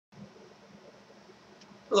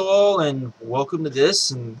Hello all and welcome to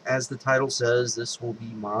this, and as the title says, this will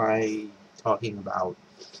be my talking about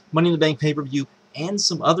Money in the Bank pay-per-view and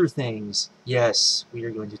some other things. Yes, we are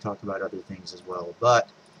going to talk about other things as well, but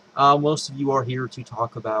most of you are here to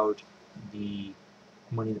talk about the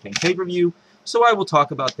Money in the Bank pay-per-view, so I will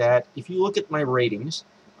talk about that. If you look at my ratings,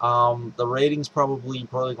 the ratings probably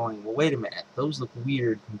going, well, wait a minute, those look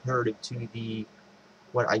weird comparative to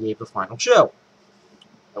what I gave the final show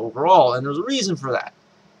overall, and there's a reason for that.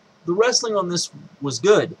 The wrestling on this was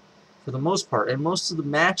good for the most part, and most of the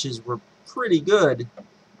matches were pretty good.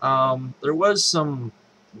 There was some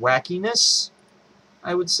wackiness,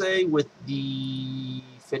 I would say, with the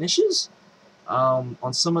finishes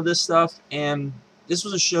on some of this stuff, and this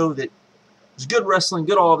was a show that was good wrestling,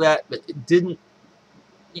 good all of that, but you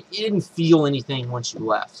didn't feel anything once you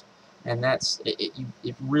left, and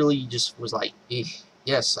it really just was like, eh.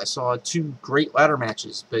 Yes, I saw two great ladder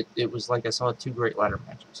matches, but it was like I saw two great ladder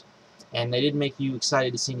matches. And they didn't make you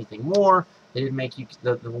excited to see anything more. They didn't make you,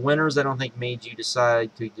 the winners I don't think made you decide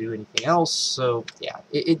to do anything else. So yeah,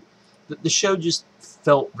 the show just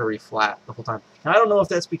felt very flat the whole time. And I don't know if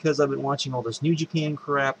that's because I've been watching all this New Japan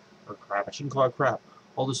crap, I shouldn't call it crap,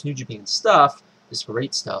 all this New Japan stuff, this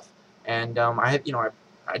great stuff. And I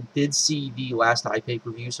did see the last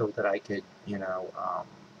iPay-per-view so that I could,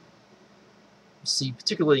 see,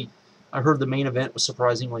 particularly, I heard the main event was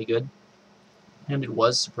surprisingly good, and it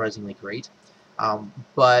was surprisingly great.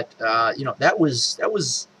 That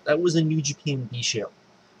was a New Japan B show,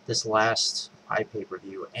 this last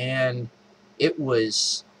iPay-per-view, and it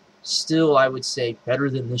was still, I would say, better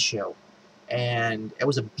than this show, and it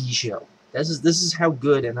was a B show. This is how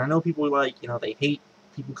good, and I know people are like, they hate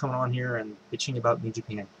people coming on here and bitching about New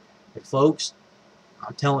Japan. But folks,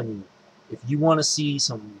 I'm telling you, if you want to see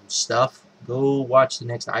some stuff, go watch the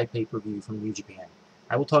next iPay-per-view from New Japan.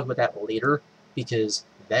 I will talk about that later because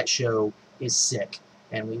that show is sick,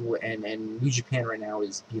 and New Japan right now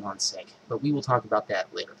is beyond sick. But we will talk about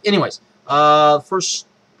that later. Anyways, first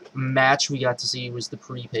match we got to see was the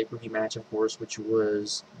pre-pay-per-view match, of course, which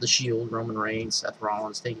was The Shield, Roman Reigns, Seth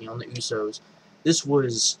Rollins taking on the Usos. This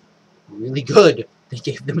was really good. They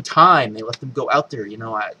gave them time. They let them go out there.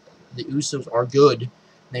 The Usos are good.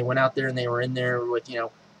 They went out there and they were in there with,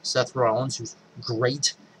 Seth Rollins, who's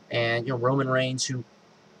great, and, Roman Reigns, who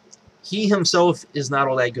he himself is not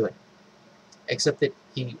all that good, except that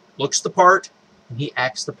he looks the part and he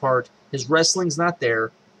acts the part. His wrestling's not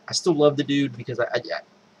there. I still love the dude because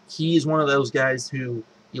he is one of those guys who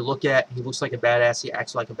you look at, he looks like a badass, he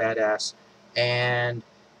acts like a badass, and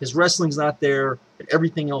his wrestling's not there, but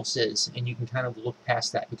everything else is, and you can kind of look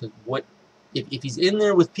past that because if he's in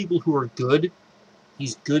there with people who are good,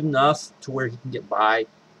 he's good enough to where he can get by,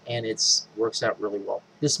 and it works out really well.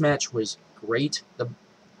 This match was great.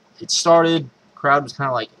 It started, crowd was kind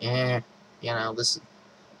of like, this,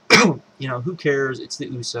 who cares? It's the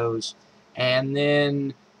Usos. And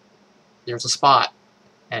then there's a spot,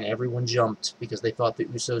 and everyone jumped because they thought the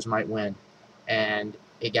Usos might win, and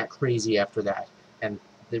it got crazy after that. And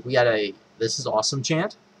we had a "This is awesome"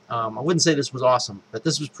 chant. I wouldn't say this was awesome, but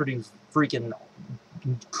this was pretty freaking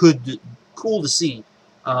cool to see.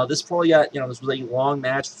 This probably got, this was a long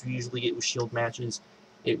match, which we usually get with Shield matches.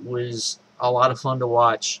 It was a lot of fun to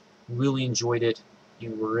watch. Really enjoyed it.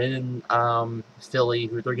 You were in Philly,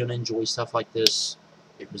 they're going to enjoy stuff like this.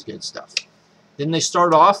 It was good stuff. Then they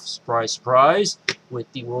start off, surprise, surprise,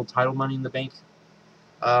 with the World Title Money in the Bank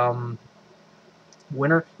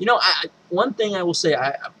winner. One thing I will say,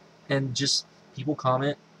 and just people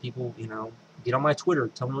comment, people, get on my Twitter,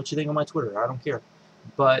 tell me what you think on my Twitter. I don't care.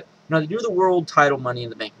 But they do the World Title Money in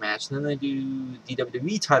the Bank match, then they do the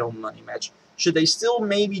WWE Title Money match. Should they still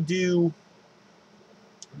maybe do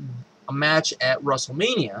a match at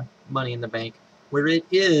WrestleMania, Money in the Bank, where it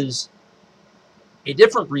is a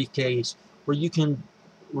different briefcase where you can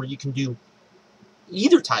do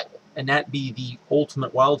either title, and that be the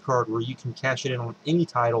ultimate wild card where you can cash it in on any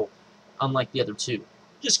title, unlike the other two.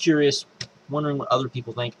 Just curious, wondering what other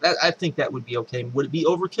people think. I think that would be okay. Would it be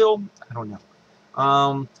overkill? I don't know.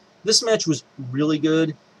 This match was really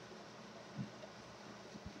good.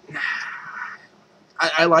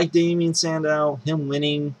 I like Damien Sandow, him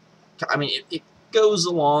winning. I mean, it goes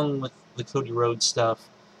along with the Cody Rhodes stuff,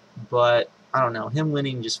 but I don't know. Him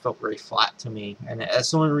winning just felt very flat to me, and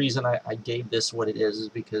that's the only reason I gave this what it is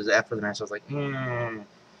because after the match I was like, even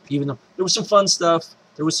though there was some fun stuff,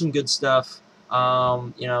 there was some good stuff.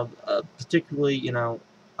 Particularly,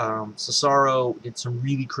 Cesaro did some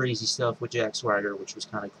really crazy stuff with Jack Swagger, which was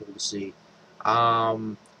kind of cool to see.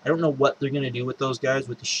 I don't know what they're going to do with those guys,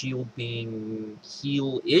 with the Shield being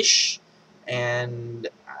heel-ish, and,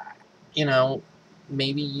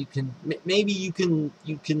 maybe you can,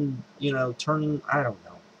 you know, turn. I don't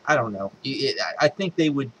know. I don't know. I think they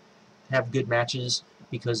would have good matches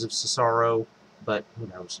because of CESARO, but who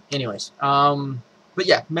knows? Anyways, but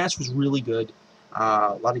yeah, match was really good.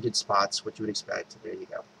 A lot of good spots, what you would expect. There you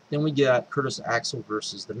go. Then we got Curtis Axel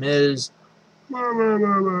versus The Miz.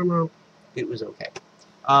 It was okay.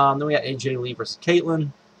 Then we got AJ Lee versus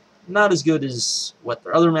Caitlyn. Not as good as what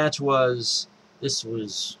their other match was. This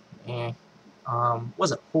was,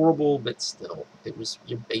 wasn't horrible, but still, it was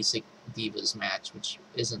your basic Divas match, which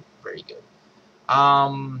isn't very good.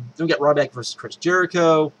 Then we got Ryback versus Chris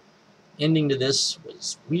Jericho. Ending to this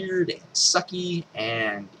was weird and sucky,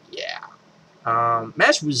 and yeah.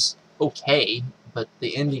 Match was okay, but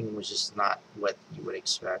the ending was just not what you would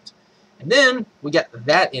expect. And then we got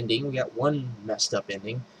that ending. We got one messed up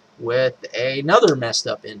ending with another messed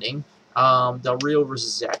up ending. Del Rio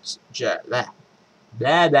versus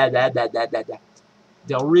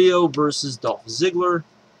Del Rio versus Dolph Ziggler.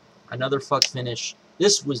 Another fuck finish.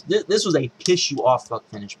 This was a piss you off fuck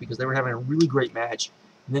finish because they were having a really great match,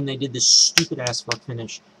 and then they did this stupid ass fuck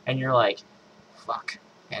finish, and you're like, fuck.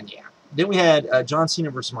 And yeah. Then we had John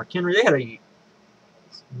Cena versus Mark Henry. They had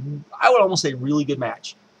I would almost say, really good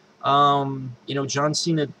match. You know, John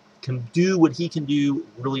Cena can do what he can do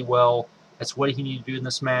really well. That's what he needed to do in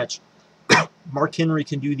this match. Mark Henry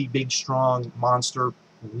can do the big, strong monster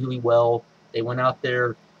really well. They went out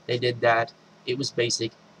there. They did that. It was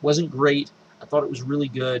basic. Wasn't great. I thought it was really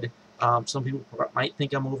good. Some people might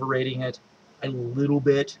think I'm overrating it a little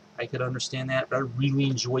bit. I could understand that, but I really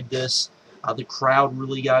enjoyed this. The crowd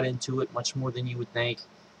really got into it much more than you would think.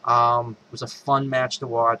 It was a fun match to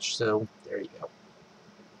watch, so there you go.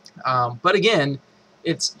 But again,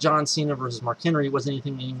 it's John Cena versus Mark Henry. It wasn't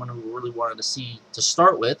anything anyone really wanted to see to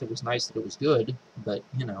start with. It was nice that it was good, but,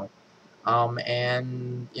 you know.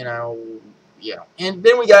 And, you know, yeah. And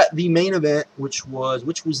then we got the main event, which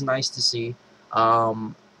was nice to see.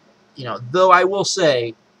 You know, though I will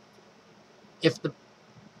say,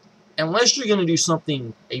 unless you're going to do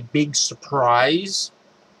something, a big surprise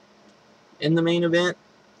in the main event,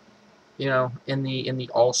 you know, in the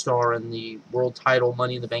All-Star and the World Title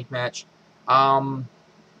Money in the Bank match, I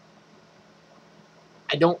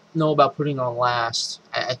don't know about putting on last.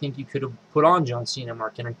 I think you could have put on John Cena and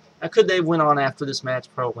Mark Henry. Now, could they have went on after this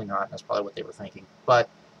match? Probably not. That's probably what they were thinking. But,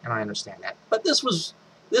 and I understand that. But this was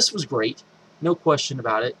great. No question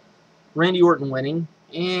about it. Randy Orton winning.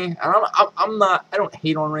 I don't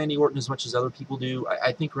hate on Randy Orton as much as other people do.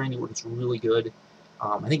 I think Randy Orton's really good.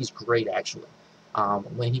 I think he's great, actually.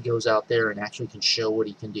 When he goes out there and actually can show what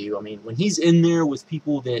he can do. I mean, when he's in there with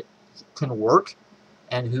people that can work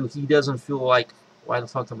and who he doesn't feel like, why the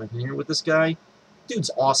fuck am I in here with this guy?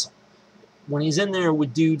 Dude's awesome. When he's in there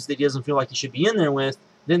with dudes that he doesn't feel like he should be in there with,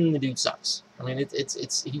 then the dude sucks. I mean,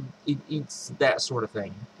 it's that sort of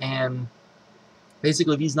thing. And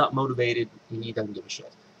basically, if he's not motivated, he doesn't give a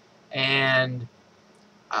shit. And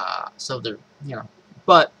so they're, you know,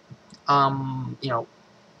 but you know,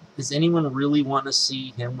 does anyone really want to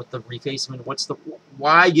see him with the briefcase? I mean,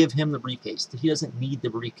 why give him the briefcase? He doesn't need the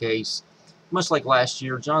briefcase. Much like last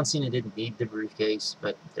year, John Cena didn't need the briefcase,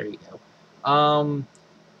 but there you go.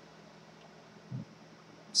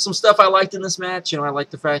 Some stuff I liked in this match, you know, I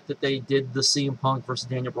liked the fact that they did the CM Punk versus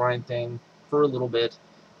Daniel Bryan thing for a little bit.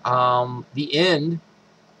 The end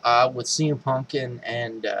with CM Punk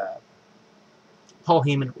and Paul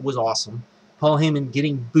Heyman was awesome. Paul Heyman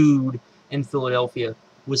getting booed in Philadelphia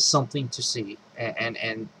was something to see,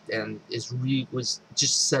 and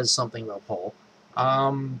just says something about Paul.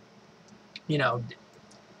 You know,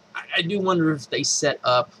 I do wonder if they set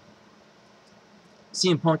up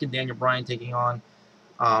CM Punk and Daniel Bryan taking on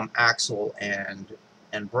Axel and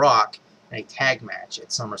Brock in a tag match at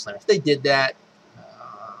SummerSlam. If they did that,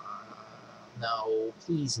 no,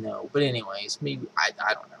 please no. But anyways, maybe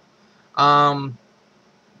I don't know.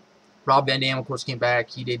 Rob Van Dam, of course, came back.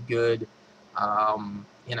 He did good.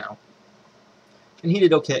 You know, and he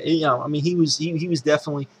did okay. You know, I mean, he was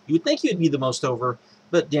definitely. You would think he would be the most over,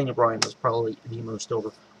 but Daniel Bryan was probably the most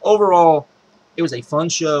over. Overall, it was a fun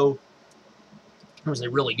show. It was a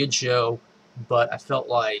really good show, but I felt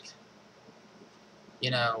like,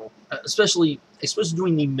 you know, especially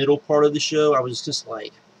during the middle part of the show, I was just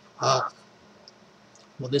like,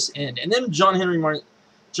 will this end? And then John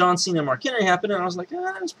Cena and Mark Henry happened, and I was like,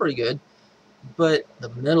 that was pretty good. But the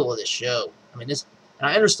middle of the show, I mean, and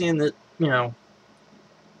I understand that, you know,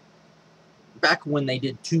 back when they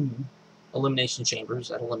did 2 Elimination Chambers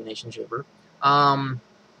at Elimination Chamber,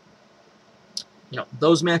 you know,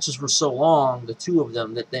 those matches were so long, the 2 of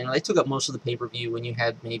them, that they took up most of the pay-per-view, and you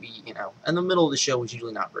had maybe, you know, and the middle of the show was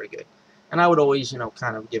usually not very good. and I would always, you know,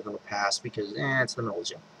 kind of give them a pass because, it's the middle of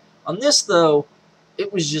the gym. On this, though,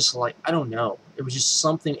 it was just like, I don't know. It was just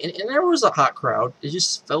something, and there was a hot crowd. It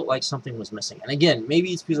just felt like something was missing. And again,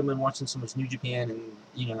 maybe it's because I've been watching so much New Japan, and,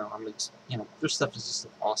 you know, their stuff is just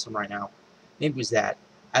awesome right now. Maybe it was that.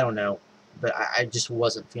 I don't know. But I just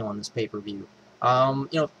wasn't feeling this pay-per-view. You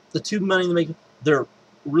know, the two Money in the Bank, they're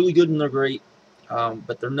really good and they're great.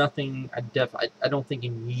 But they're nothing I don't think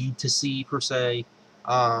you need to see, per se.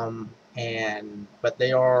 But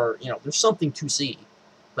they are, you know, there's something to see.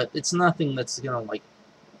 But it's nothing that's going to, like,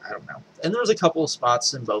 I don't know. And there's a couple of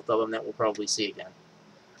spots in both of them that we'll probably see again.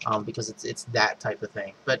 Because it's that type of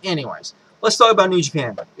thing. But anyways, let's talk about New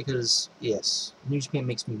Japan. Because, yes, New Japan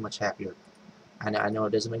makes me much happier. I know it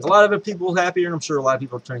doesn't make a lot of people happier, and I'm sure a lot of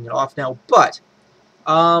people are turning it off now. But,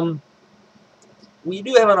 we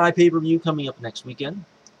do have an iPay-per-view coming up next weekend.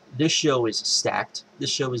 This show is stacked. This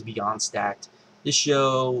show is beyond stacked. This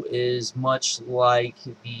show is much like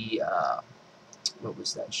the, what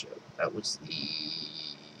was that show? That was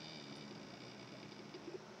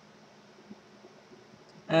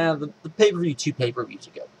the pay-per-view 2 pay-per-views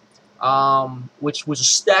ago, which was a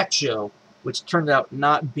stacked show, which turned out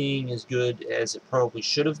not being as good as it probably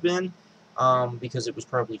should have been, because it was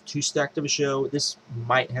probably too stacked of a show. This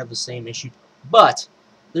might have the same issue, but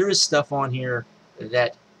there is stuff on here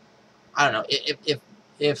that, I don't know,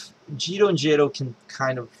 if Jito and Jado can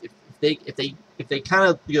kind of, if they kind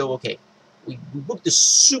of go, okay, we booked this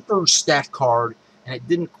super stacked card and it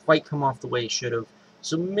didn't quite come off the way it should have.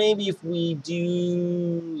 So maybe if we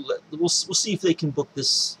do, we'll see if they can book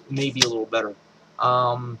this maybe a little better.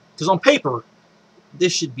 Because on paper,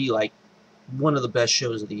 this should be like one of the best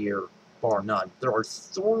shows of the year, bar none. There are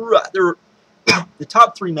the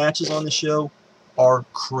top 3 matches on the show are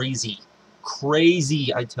crazy,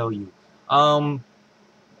 I tell you.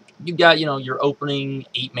 You got, you know, your opening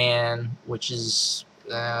 8-man, which is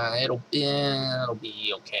it'll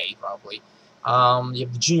be okay probably. You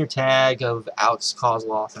have the junior tag of Alex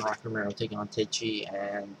Kozlov and Rocky Romero taking on Taichi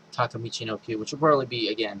and Takamichi Inoki, which will probably be,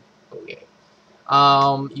 again, okay.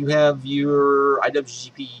 You have your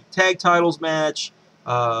IWGP Tag Titles match,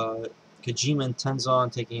 Kojima and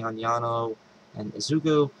Tenzan taking on Yano and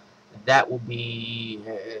Izuku. That will be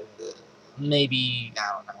maybe,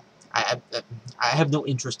 I don't know. I have no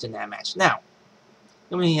interest in that match. Now,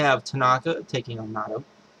 then we have Tanaka taking on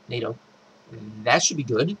Naito. That should be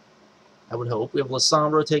good, I would hope. We have La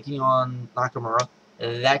Sombra taking on Nakamura.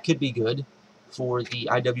 That could be good for the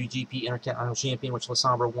IWGP Intercontinental Champion, which La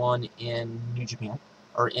Sombra won in New Japan,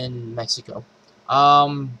 or in Mexico.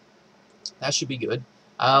 That should be good.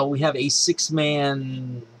 We have a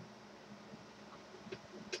 6-man,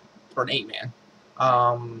 or an 8-man,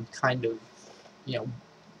 kind of, you know,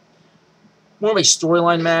 more of a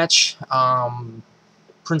storyline match.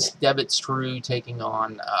 Prince Devitt's crew taking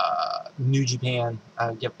on New Japan.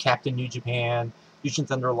 You have Captain New Japan, Jushin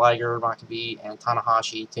Thunder Liger, Makabe, and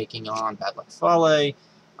Tanahashi taking on Bad Luck Fale,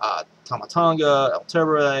 Tama Tonga, El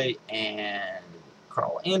Terre, and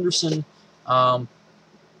Karl Anderson.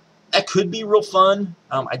 That could be real fun.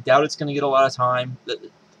 I doubt it's going to get a lot of time.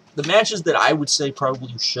 The matches that I would say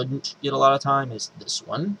probably shouldn't get a lot of time is this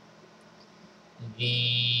one.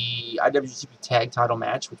 The IWGP Tag Title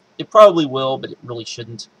match, which it probably will, but it really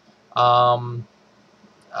shouldn't. Kozlov,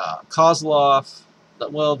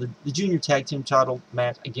 the Junior Tag Team Title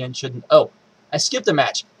match, again, shouldn't. Oh, I skipped a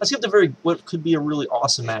match. I skipped what could be a really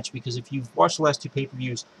awesome match, because if you've watched the last 2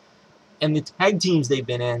 pay-per-views, and the tag teams they've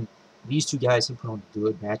been in, these 2 guys have put on a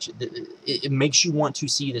good match. It makes you want to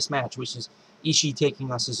see this match, which is Ishii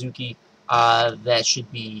taking on Suzuki. That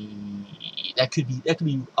could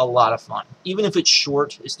be a lot of fun. Even if it's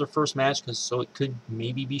short, it's their first match, so it could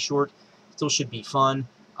maybe be short. Still should be fun.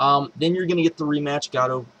 Then you're gonna get the rematch,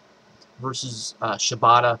 Goto versus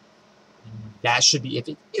Shibata. That should be, if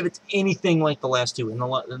it's anything like the last 2. And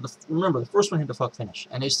remember, the first one had the fuck finish,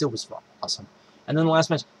 and it still was fun, awesome. And then the last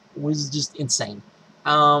match was just insane.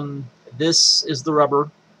 This is the rubber.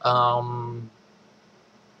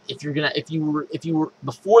 If you were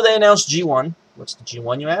before they announced G1, what's the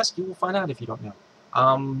G1 you ask? You will find out if you don't know.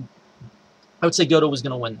 I would say Goto was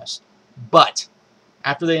going to win this, but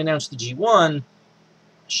after they announced the G1,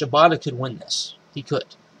 Shibata could win this. He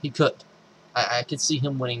could. I could see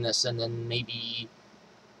him winning this, and then maybe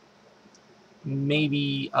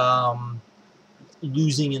losing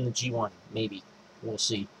in the G1. Maybe we'll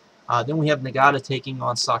see. Then we have Nagata taking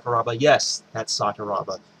on Sakuraba. Yes, that's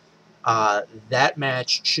Sakuraba. That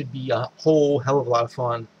match should be a whole hell of a lot of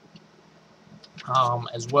fun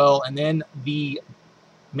as well. And then the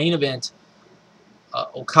main event,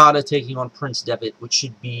 Okada taking on Prince Devitt, which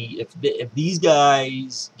should be, if these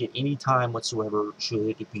guys get any time whatsoever,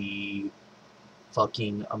 should be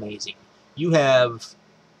fucking amazing. You have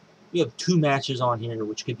 2 matches on here,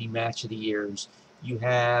 which could be match of the years. You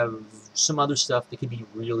have some other stuff that could be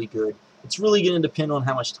really good. It's really going to depend on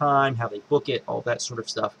how much time, how they book it, all that sort of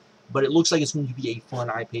stuff. But it looks like it's going to be a fun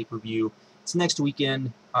iPay-per-view. It's next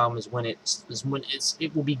weekend is when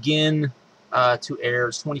it will begin to air.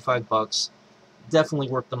 It's $25. Definitely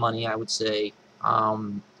worth the money, I would say.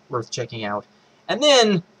 Worth checking out. And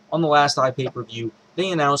then on the last iPay-per-view,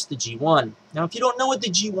 they announced the G1. Now, if you don't know what the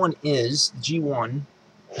G1 is, the G1,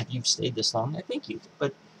 if you've stayed this long, I think you've.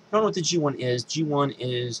 But if you don't know what the G1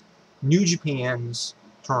 is New Japan's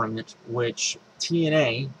tournament, which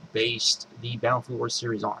TNA based the Bound for Glory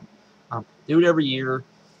series on. They do it every year.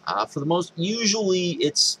 For the most,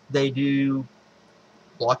 usually they do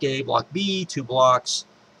Block A, Block B, 2 blocks.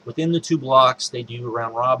 Within the 2 blocks, they do a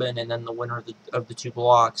round robin, and then the winner of the 2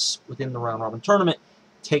 blocks within the round robin tournament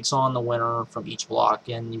takes on the winner from each block,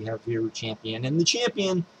 and you have your champion. And the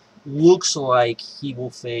champion looks like he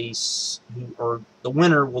will face, or the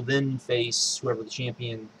winner will then face whoever the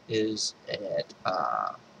champion is at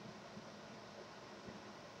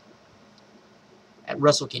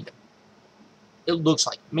Wrestle Kingdom. It looks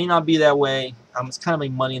like. It may not be that way. It's kind of a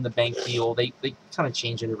Money in the Bank deal. They kind of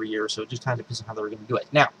change it every year, so it just kind of depends on how they're going to do it.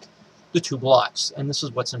 Now, the 2 blocks, and this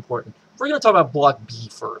is what's important. We're going to talk about Block B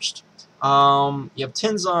first. You have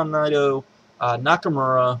Tenzan, Naito,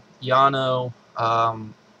 Nakamura, Yano,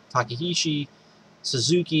 Takahashi,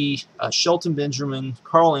 Suzuki, Shelton Benjamin,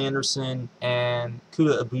 Karl Anderson, and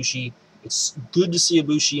Kota Ibushi. It's good to see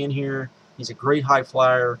Ibushi in here. He's a great high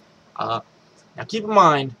flyer. Now keep in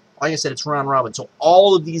mind, like I said, it's round robin, so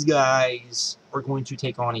all of these guys are going to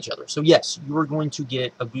take on each other. So yes, you are going to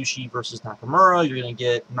get Ibushi versus Nakamura. You're going to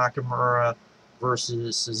get Nakamura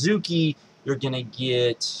versus Suzuki. You're going to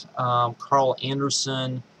get Karl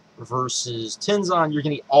Anderson versus Tenzan. You're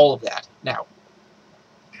going to get all of that. Now,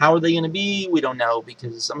 how are they going to be? We don't know,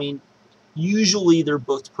 because, I mean, usually they're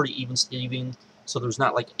booked pretty even-steven, so there's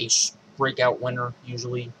not like a breakout winner,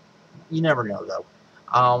 usually. You never know, though.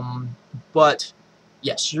 But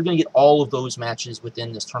yes, you're going to get all of those matches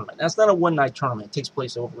within this tournament. That's not a one-night tournament. It takes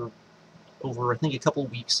place over I think, a couple of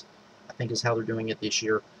weeks, I think is how they're doing it this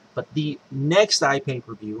year. But the next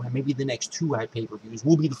iPay-per-view, and maybe the next 2 iPay-per-views,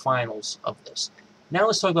 will be the finals of this. Now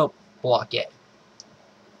let's talk about Block A.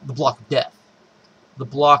 The Block of Death. The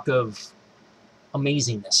Block of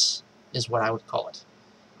Amazingness is what I would call it.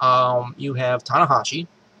 You have Tanahashi,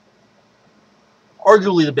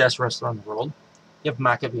 arguably the best wrestler in the world. You have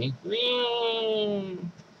Makabe.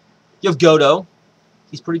 You have Goto.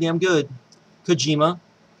 He's pretty damn good. Kojima.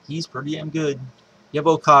 He's pretty damn good. You have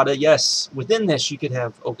Okada. Yes, within this you could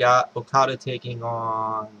have Okada taking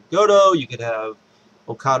on Goto. You could have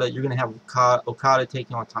Okada. You're going to have Okada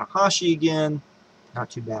taking on Tanahashi again. Not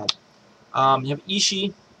too bad. You have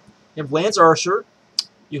Ishii. You have Lance Archer.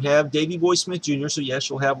 You have Davey Boy Smith Jr. So yes,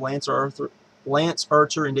 you'll have Lance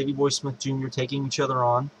Archer and Davey Boy Smith Jr. taking each other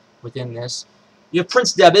on within this. You have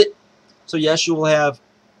Prince Devitt. So yes, you will have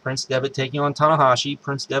Prince Devitt taking on Tanahashi.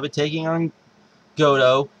 Prince Devitt taking on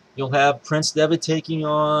Goto. You'll have Prince Devitt taking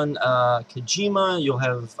on Kojima. You'll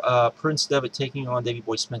have Prince Devitt taking on Davey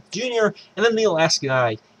Boy Smith Jr. And then the last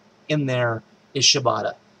guy in there is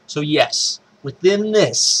Shibata. So yes, within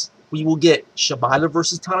this, we will get Shibata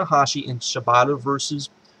versus Tanahashi and Shibata versus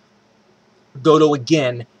Goto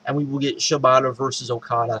again. And we will get Shibata versus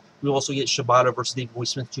Okada. We'll also get Shibata versus Davey Boy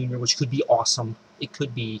Smith Jr., which could be awesome. It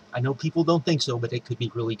could be. I know people don't think so, but it could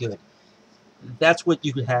be really good. That's what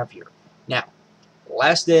you could have here. Now,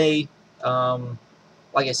 last day,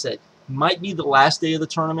 like I said, might be the last day of the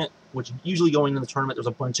tournament, which usually going into the tournament, there's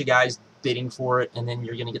a bunch of guys bidding for it, and then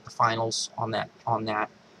you're going to get the finals on that.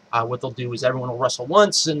 What they'll do is everyone will wrestle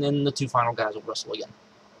once, and then the 2 final guys will wrestle again.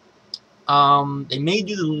 They may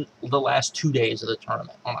do the last 2 days of the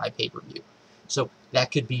tournament on iPay-per-view, so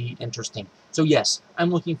that could be interesting. So yes, I'm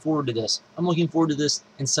looking forward to this. I'm looking forward to this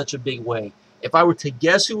in such a big way. If I were to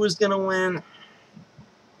guess who was going to win,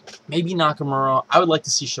 maybe Nakamura. I would like to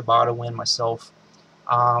see Shibata win myself.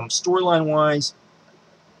 Storyline-wise,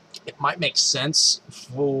 it might make sense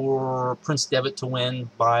for Prince Devitt to win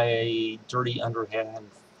by a dirty underhand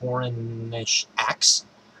foreign-ish axe.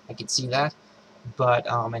 I could see that. But,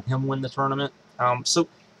 and him win the tournament. So,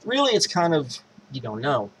 really, it's kind of, you don't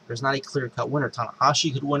know. There's not a clear-cut winner.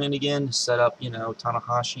 Tanahashi could win it again, set up, you know,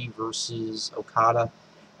 Tanahashi versus Okada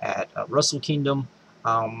at Wrestle Kingdom.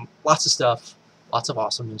 Lots of stuff. Lots of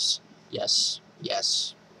awesomeness. Yes,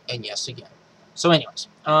 yes, and yes again. So anyways,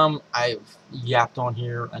 I've yapped on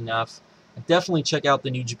here enough. definitely check out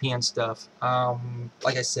the New Japan stuff.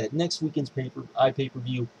 Like I said, next weekend's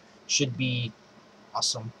iPay-per-view should be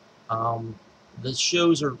awesome. The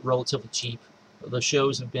shows are relatively cheap. The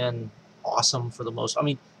shows have been awesome for the most. I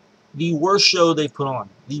mean, the worst show they've put on,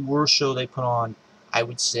 I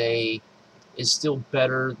would say, is still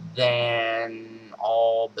better than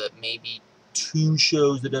all but maybe 2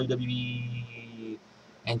 shows the WWE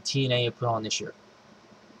and TNA have put on this year.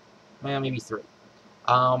 Well, maybe 3.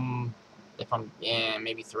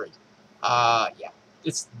 Maybe 3. Yeah,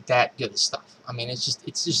 it's that good of stuff. I mean, it's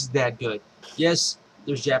just that good. Yes,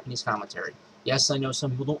 there's Japanese commentary. Yes, I know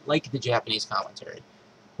some people don't like the Japanese commentary.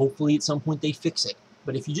 Hopefully, at some point they fix it.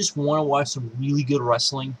 But if you just want to watch some really good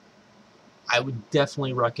wrestling, I would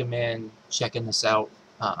definitely recommend checking this out.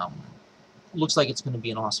 Looks like it's going to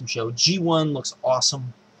be an awesome show. G1 looks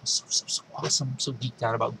awesome. So awesome. I'm so geeked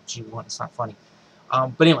out about G1. It's not funny.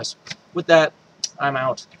 But anyways, with that, I'm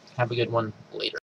out. Have a good one. Later.